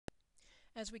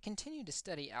As we continue to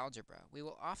study algebra, we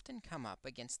will often come up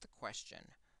against the question,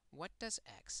 what does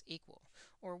x equal?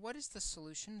 Or what is the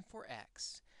solution for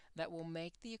x that will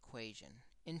make the equation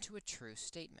into a true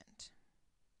statement?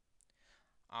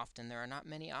 Often there are not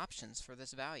many options for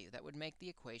this value that would make the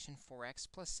equation 4x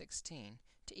plus 16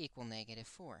 to equal negative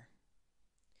 4.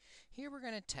 Here we're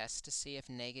going to test to see if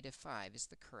negative 5 is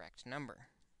the correct number.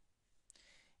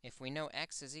 If we know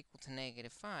x is equal to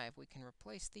negative 5, we can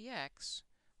replace the x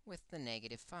with the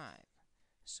negative 5.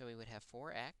 So we would have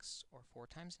 4x, or 4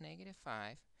 times negative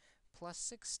 5, plus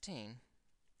 16.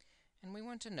 And we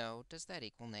want to know, does that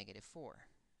equal negative 4?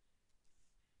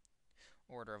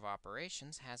 Order of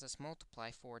operations has us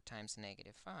multiply 4 times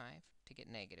negative 5 to get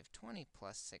negative 20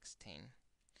 plus 16.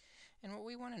 And what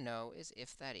we want to know is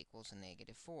if that equals a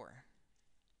negative 4.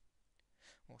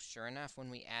 Well, sure enough, when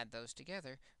we add those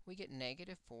together, we get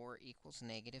negative 4 equals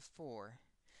negative 4.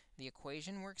 The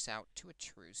equation works out to a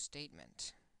true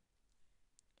statement.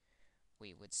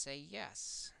 We would say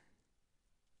yes.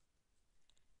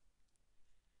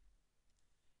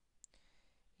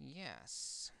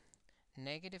 Yes,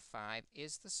 negative 5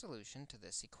 is the solution to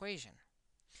this equation.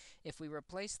 If we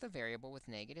replace the variable with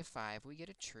negative 5, we get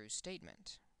a true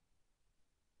statement.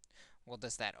 Well,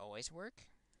 does that always work?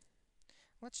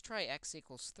 Let's try x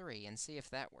equals 3 and see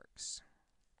if that works.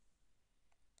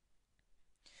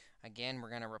 Again, we're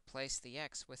going to replace the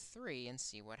x with 3 and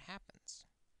see what happens.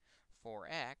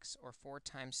 4x, or 4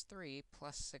 times 3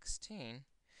 plus 16,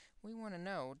 we want to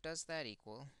know, does that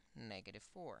equal negative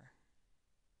 4?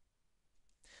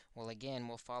 Well, again,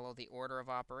 we'll follow the order of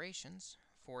operations.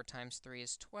 4 times 3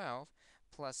 is 12,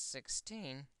 plus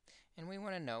 16, and we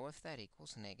want to know if that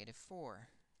equals negative 4.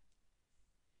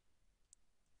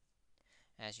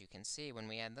 As you can see, when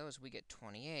we add those, we get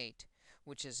 28,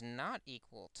 which is not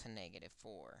equal to negative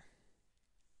 4.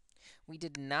 We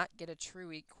did not get a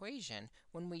true equation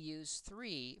when we used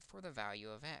 3 for the value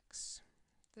of x.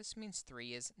 This means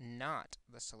 3 is not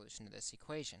the solution to this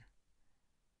equation.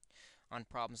 On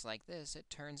problems like this, it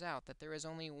turns out that there is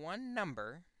only one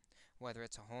number, whether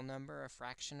it's a whole number, a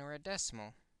fraction, or a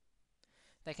decimal,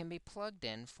 that can be plugged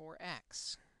in for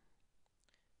x.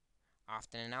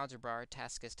 Often in algebra, our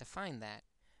task is to find that,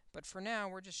 but for now,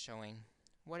 we're just showing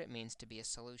what it means to be a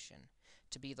solution,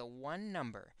 to be the one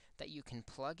number that you can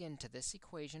plug into this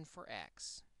equation for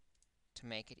x to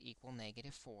make it equal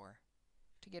negative 4,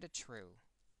 to get a true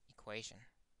equation.